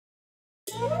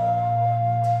Hi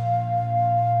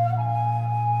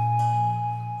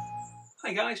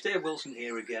guys, Dave Wilson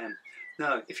here again.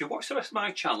 Now, if you watch the rest of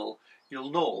my channel,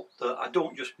 you'll know that I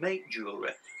don't just make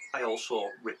jewellery, I also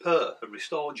repair and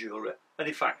restore jewellery, and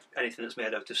in fact anything that's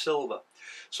made out of silver.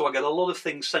 So I get a lot of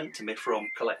things sent to me from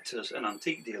collectors and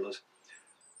antique dealers.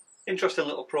 Interesting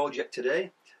little project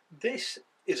today. This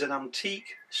is an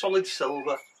antique solid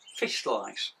silver fish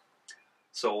slice.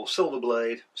 So silver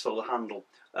blade, silver handle,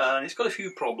 and it's got a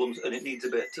few problems and it needs a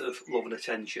bit of love and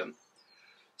attention.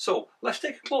 So let's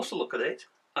take a closer look at it,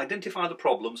 identify the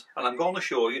problems, and I'm going to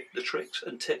show you the tricks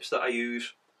and tips that I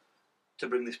use to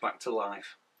bring this back to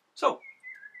life. So,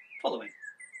 follow me.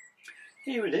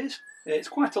 Here it is. It's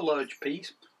quite a large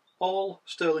piece, all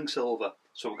sterling silver.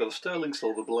 So we've got a sterling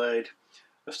silver blade,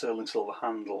 a sterling silver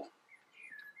handle.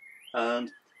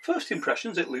 And first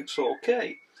impressions, it looks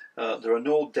okay. There are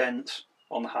no dents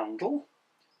on the handle.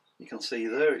 You can see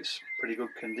there it's pretty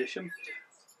good condition.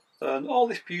 And all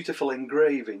this beautiful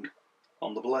engraving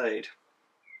on the blade,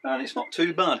 and it's not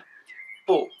too bad,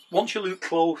 but once you look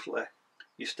closely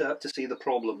you start to see the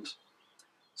problems.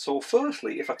 So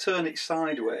firstly, if I turn it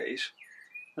sideways,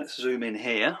 let's zoom in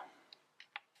here.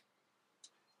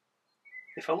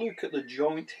 If I look at the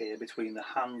joint here between the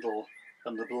handle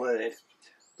and the blade,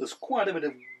 there's quite a bit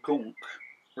of gunk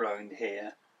round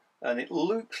here, and it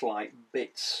looks like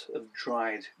bits of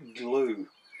dried glue,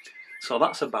 so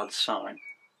that's a bad sign.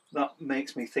 That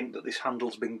makes me think that this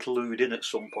handle's been glued in at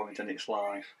some point in its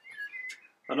life.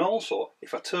 And also,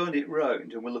 if I turn it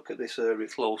round and we look at this area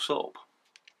close up,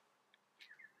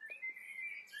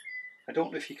 I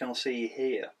don't know if you can see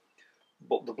here,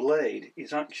 but the blade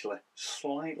is actually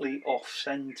slightly off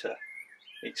centre.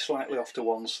 It's slightly off to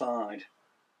one side.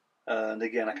 And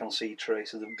again, I can see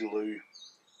traces of glue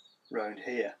round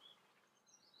here.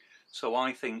 So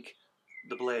I think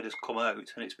the blade has come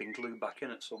out and it's been glued back in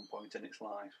at some point in its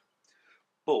life.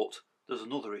 But there's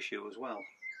another issue as well.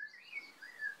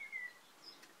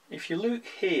 If you look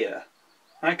here,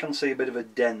 I can see a bit of a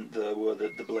dent there where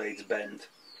the blade's bent.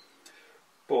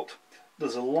 But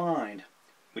there's a line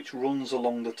which runs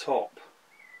along the top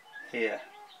here.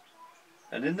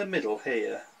 And in the middle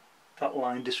here, that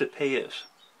line disappears.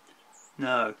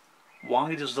 Now,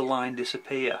 why does the line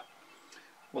disappear?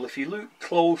 Well, if you look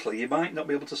closely, you might not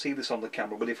be able to see this on the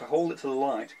camera, but if I hold it to the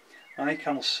light, I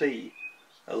can see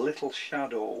a little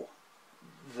shadow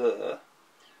there,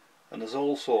 and there's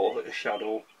also a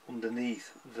shadow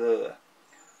underneath there.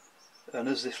 And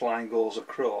as this line goes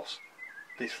across,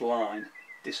 this line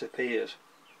disappears.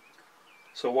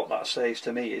 So what that says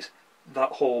to me is that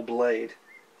whole blade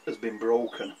has been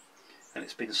broken, and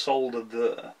it's been soldered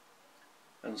there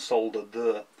and soldered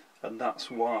there, and that's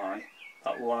why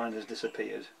that line has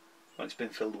disappeared when it's been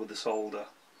filled with the solder.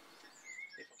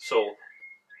 So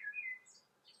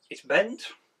it's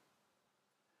bent,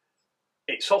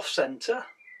 it's off centre,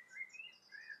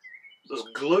 there's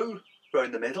glue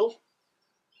around the middle,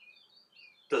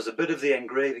 there's a bit of the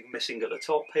engraving missing at the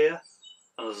top here,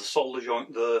 and there's a solder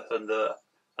joint there, and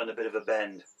a bit of a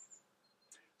bend.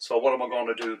 So what am I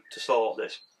going to do to sort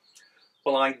this?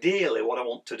 Well, ideally what I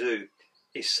want to do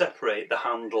is separate the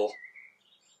handle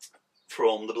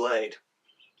from the blade.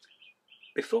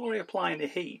 Before I apply any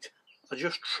heat, I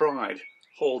just tried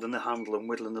holding the handle and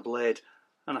whittling the blade,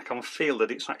 and I can feel that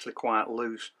it's actually quite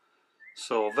loose.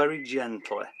 So very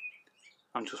gently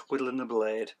I'm just whittling the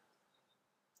blade,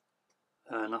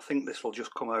 and I think this will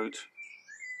just come out.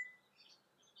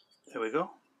 There we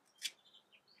go.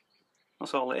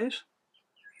 That's all it is.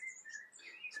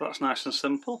 So that's nice and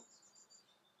simple.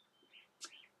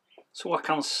 So I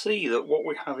can see that what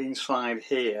we have inside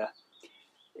here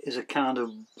is a kind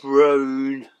of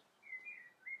brown,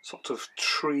 sort of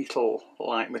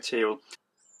treacle-like material,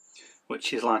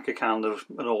 which is like an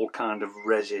old kind of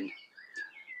resin.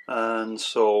 And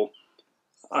so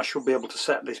I should be able to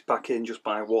set this back in just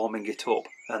by warming it up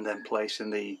and then placing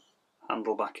the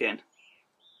handle back in.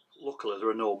 Luckily there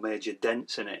are no major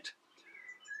dents in it,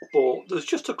 but there's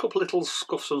just a couple little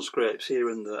scuffs and scrapes here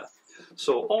and there.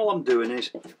 So all I'm doing is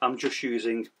I'm just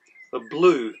using a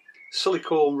blue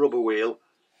silicone rubber wheel,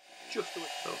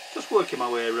 just working my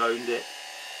way around it.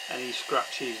 Any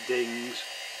scratches, dings,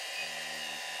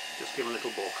 just give them a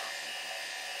little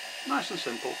buff. Nice and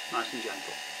simple, nice and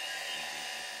gentle.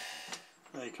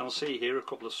 You can see here a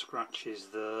couple of scratches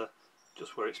there,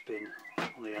 just where it's been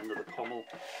on the end of the pommel.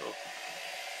 So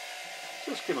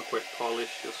just give them a quick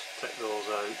polish, just take those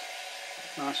out.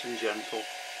 Nice and gentle.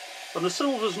 And the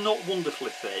silver's not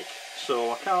wonderfully thick,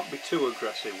 so I can't be too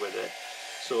aggressive with it.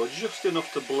 So just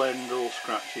enough to blend those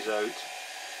scratches out,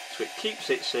 so it keeps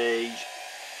its age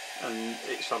and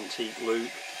its antique look,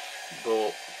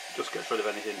 but just gets rid of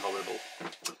anything horrible.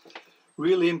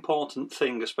 Really important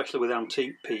thing, especially with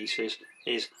antique pieces,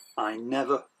 is I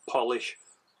never polish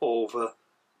over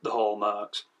the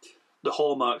hallmarks. The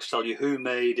hallmarks tell you who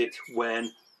made it,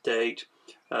 when, date,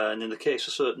 and in the case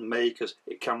of certain makers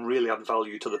it can really add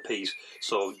value to the piece,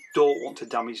 so don't want to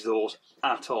damage those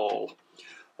at all.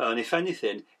 And if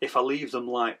anything, if I leave them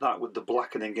like that with the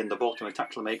blackening in the bottom, it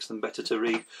actually makes them better to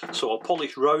read. So I'll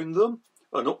polish round them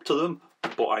and up to them,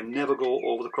 but I never go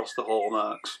over across the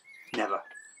hallmarks. Never.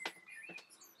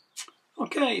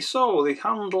 Okay, so the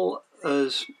handle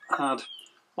has had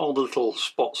all the little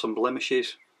spots and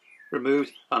blemishes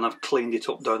removed, and I've cleaned it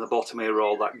up down the bottom here where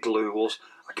all that glue was.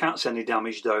 I can't see any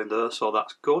damage down there, so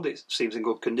that's good. It seems in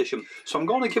good condition. So I'm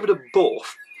going to give it a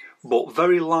buff, but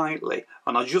very lightly,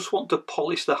 and I just want to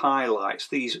polish the highlights,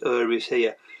 these areas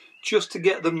here, just to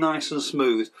get them nice and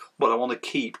smooth, but I want to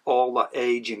keep all that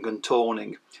aging and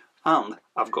toning, and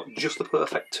I've got just the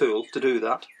perfect tool to do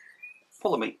that.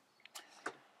 Follow me.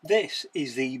 This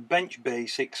is the Bench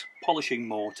Basics polishing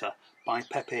mortar by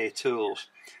Pepe Tools,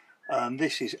 and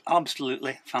this is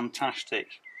absolutely fantastic.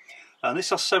 And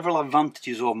this has several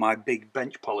advantages over my big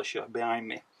bench polisher behind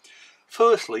me.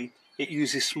 Firstly, it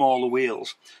uses smaller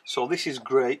wheels, so this is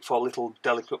great for little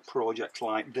delicate projects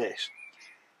like this.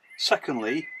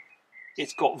 Secondly,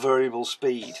 it's got variable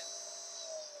speed,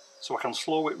 so I can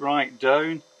slow it right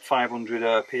down, 500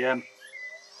 RPM,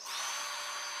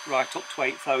 right up to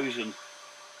 8,000.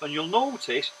 And you'll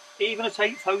notice, even at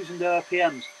 8,000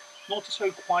 RPMs, notice how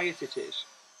quiet it is.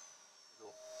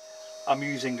 I'm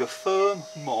using a firm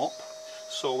mop,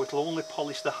 so it'll only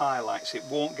polish the highlights. It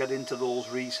won't get into those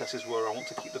recesses where I want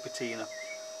to keep the patina.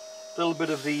 A little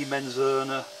bit of the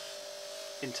Menzerner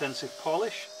intensive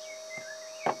polish.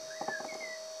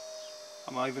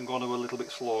 I'm even going to go a little bit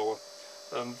slower.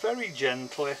 And very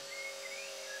gently,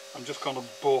 I'm just going to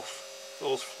buff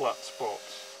those flat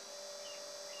spots.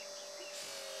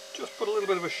 Just put a little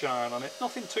bit of a shine on it,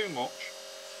 nothing too much.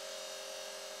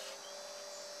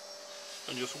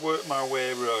 And just work my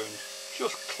way around.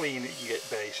 Just cleaning it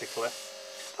basically.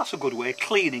 That's a good way,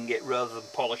 cleaning it rather than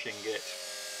polishing it.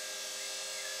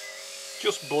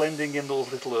 Just blending in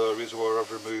those little areas where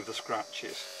I've removed the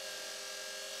scratches.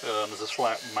 There's a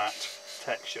slight matte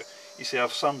texture. You see,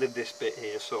 I've sanded this bit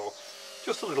here, so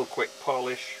just a little quick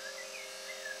polish.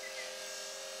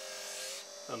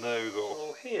 And there we go.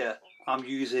 So here I'm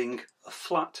using a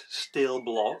flat steel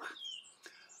block,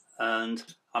 and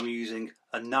I'm using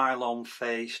a nylon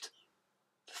faced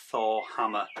Thor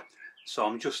hammer. So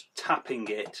I'm just tapping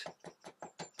it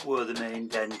where the main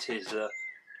dent is there.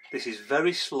 This is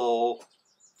very slow,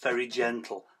 very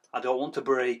gentle. I don't want to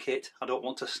break it, I don't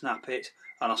want to snap it,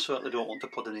 and I certainly don't want to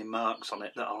put any marks on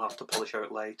it that I'll have to polish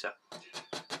out later.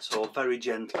 So very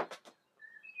gentle.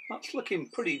 That's looking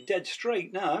pretty dead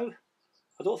straight now.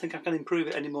 I don't think I can improve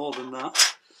it any more than that.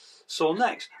 So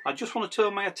next, I just want to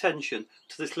turn my attention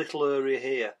to this little area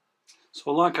here.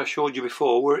 So like I showed you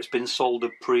before, where it's been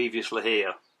soldered previously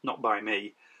here, not by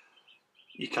me,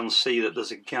 you can see that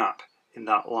there's a gap in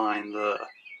that line there.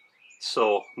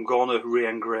 So I'm going to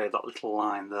re-engrave that little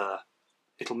line there.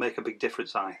 It'll make a big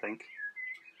difference, I think.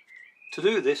 To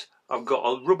do this, I've got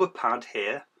a rubber pad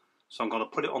here, so I'm going to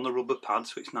put it on the rubber pad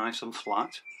so it's nice and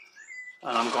flat.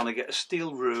 And I'm going to get a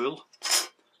steel rule,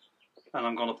 and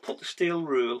I'm going to put the steel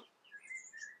rule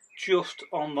just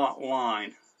on that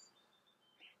line.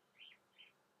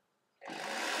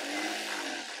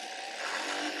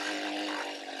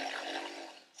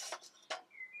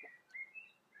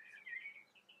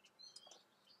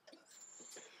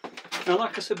 Now,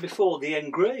 like I said before, the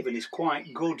engraving is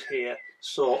quite good here,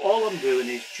 so all I'm doing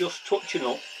is just touching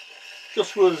up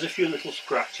just where there's a few little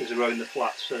scratches around the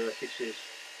flat surfaces.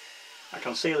 I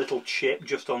can see a little chip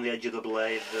just on the edge of the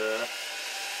blade there,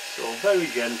 so very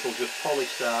gentle, just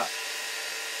polish that,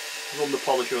 run the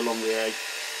polisher along the edge,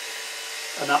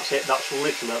 and that's it. That's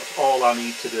literally, that's all I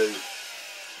need to do.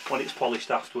 When it's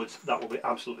polished afterwards, that will be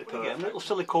absolutely perfect. A little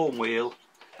silicone wheel,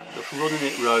 just running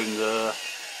it round there.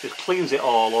 Just cleans it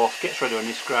all off, gets rid of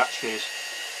any scratches,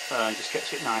 and just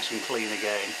gets it nice and clean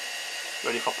again,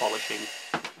 ready for polishing.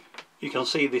 You can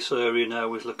see this area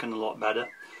now is looking a lot better.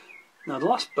 Now the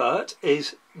last part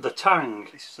is the tang.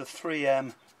 This is a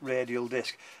 3M radial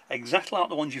disc, exactly like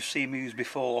the ones you've seen me use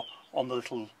before on the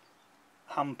little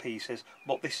hand pieces,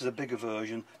 but this is a bigger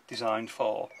version designed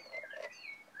for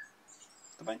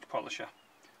the bench polisher.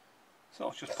 So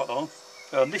I'll just put on.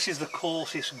 This is the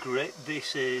coarsest grit.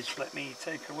 This is, let me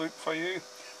take a look for you,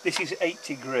 this is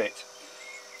 80 grit.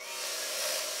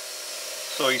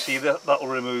 So you see that'll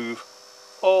remove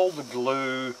all the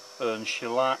glue and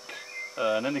shellac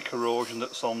and any corrosion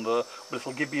that's on there, but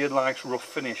it'll give you a nice rough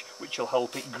finish which will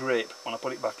help it grip when I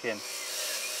put it back in.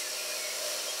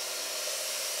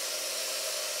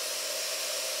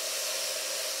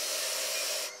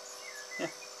 Yeah,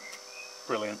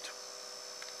 brilliant.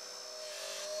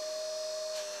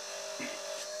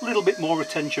 A little bit more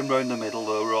attention round the middle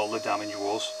though where all the damage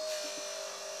was.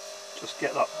 Just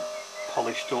get that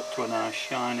polished up to a nice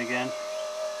shine again.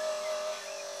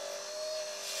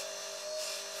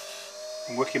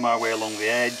 I'm working my way along the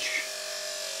edge.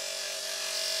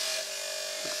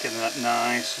 Just getting that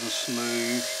nice and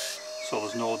smooth so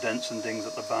there's no dents and dings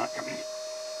at the back.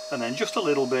 And then just a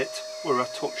little bit where I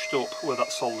touched up where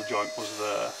that solder joint was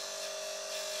there.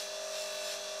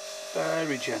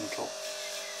 Very gentle.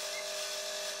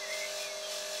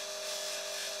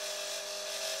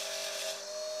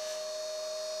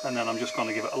 And then I'm just going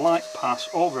to give it a light pass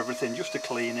over everything just to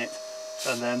clean it,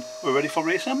 and then we're ready for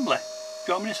reassembly.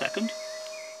 Join me in a second.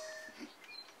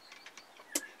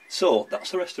 So that's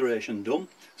the restoration done.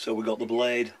 So we've got the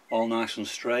blade all nice and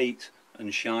straight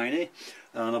and shiny,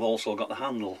 and I've also got the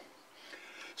handle.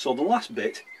 So the last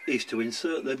bit is to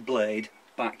insert the blade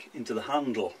back into the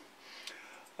handle,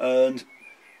 and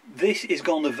this is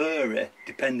going to vary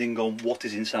depending on what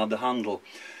is inside the handle.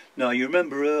 Now you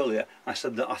remember earlier I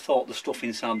said that I thought the stuff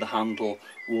inside the handle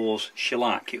was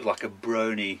shellac, it was like a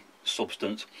browny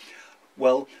substance.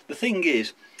 Well, the thing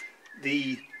is,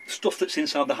 the stuff that's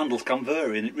inside the handles can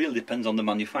vary and it really depends on the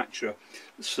manufacturer.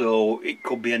 So it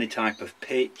could be any type of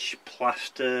pitch,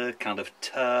 plaster, kind of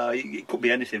tar, it could be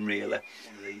anything really.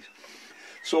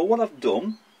 So what I've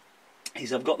done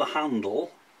is I've got the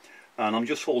handle and I'm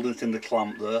just holding it in the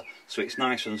clamp there so it's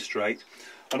nice and straight.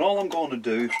 And all I'm going to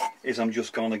do is I'm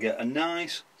just going to get a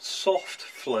nice soft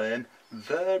flame,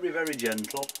 very very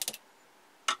gentle.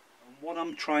 And what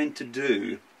I'm trying to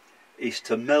do is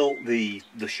to melt the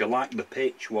shellac, the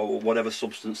pitch, or whatever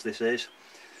substance this is,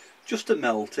 just to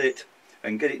melt it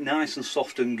and get it nice and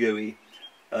soft and gooey,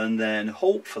 and then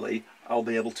hopefully I'll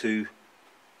be able to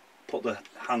put the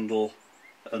handle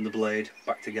and the blade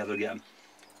back together again.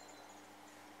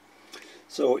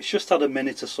 So it's just had a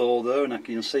minute or so there and I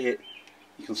can see it.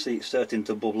 You can see it starting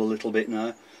to bubble a little bit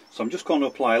now. So I'm just going to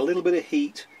apply a little bit of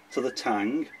heat to the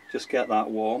tang, just get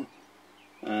that warm,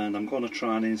 and I'm going to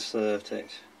try and insert it.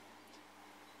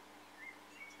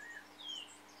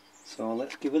 So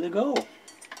let's give it a go.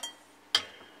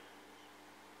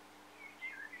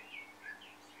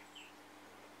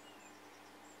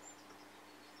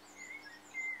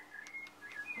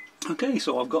 Okay,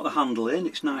 so I've got the handle in,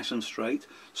 it's nice and straight.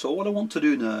 So what I want to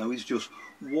do now is just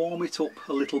warm it up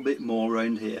a little bit more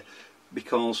around here,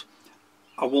 because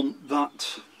I want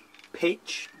that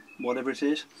pitch, whatever it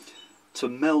is, to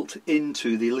melt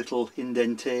into the little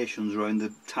indentations around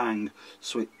the tang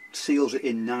so it seals it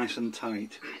in nice and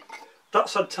tight.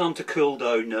 That's had time to cool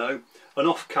down now, and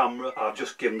off camera I've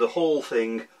just given the whole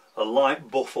thing a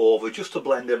light buff over just to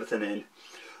blend everything in.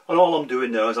 And all I'm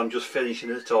doing now is I'm just finishing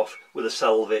it off with a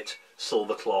Selvit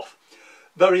silver cloth.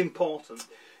 Very important,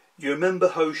 you remember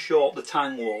how short the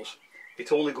tang was?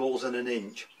 It only goes in 1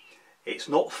 inch. It's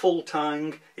not full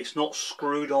tang, it's not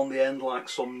screwed on the end like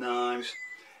some knives,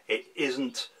 it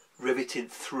isn't riveted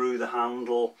through the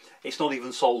handle, it's not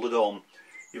even soldered on.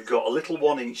 You've got a little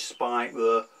 1 inch spike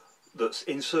there that's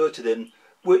inserted in,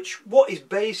 what is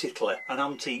basically an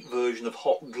antique version of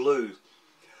hot glue.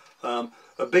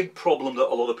 A big problem that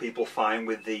a lot of people find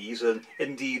with these, and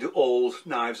indeed old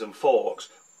knives and forks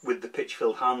with the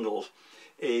pitch-filled handles,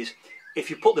 is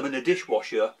if you put them in a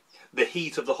dishwasher, the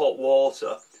heat of the hot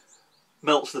water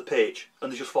melts the pitch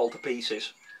and they just fall to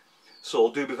pieces.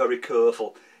 So do be very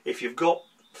careful. If you've got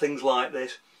things like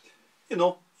this, you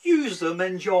know, use them,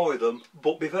 enjoy them,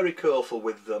 but be very careful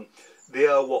with them. They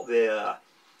are what they are.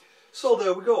 So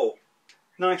there we go,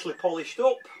 nicely polished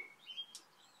up,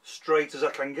 straight as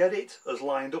I can get it, as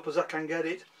lined up as I can get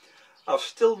it. I've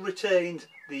still retained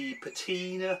the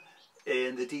patina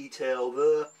in the detail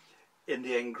there, in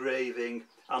the engraving,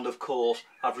 and of course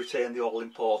I've retained the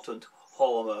all-important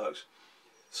hallmarks.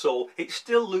 So it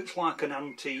still looks like an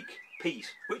antique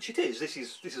piece, which it is. This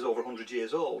is over 100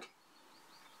 years old.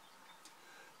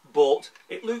 But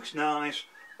it looks nice,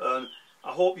 and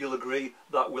I hope you'll agree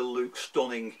that will look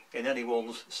stunning in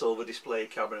anyone's silver display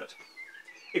cabinet.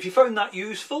 If you found that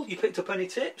useful, you picked up any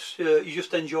tips, you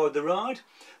just enjoyed the ride,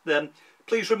 then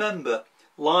please remember,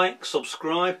 like,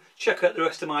 subscribe, check out the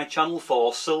rest of my channel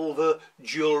for silver,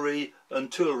 jewellery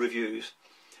and tool reviews.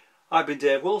 I've been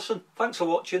Dave Wilson, thanks for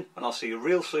watching, and I'll see you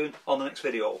real soon on the next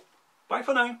video. Bye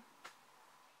for now.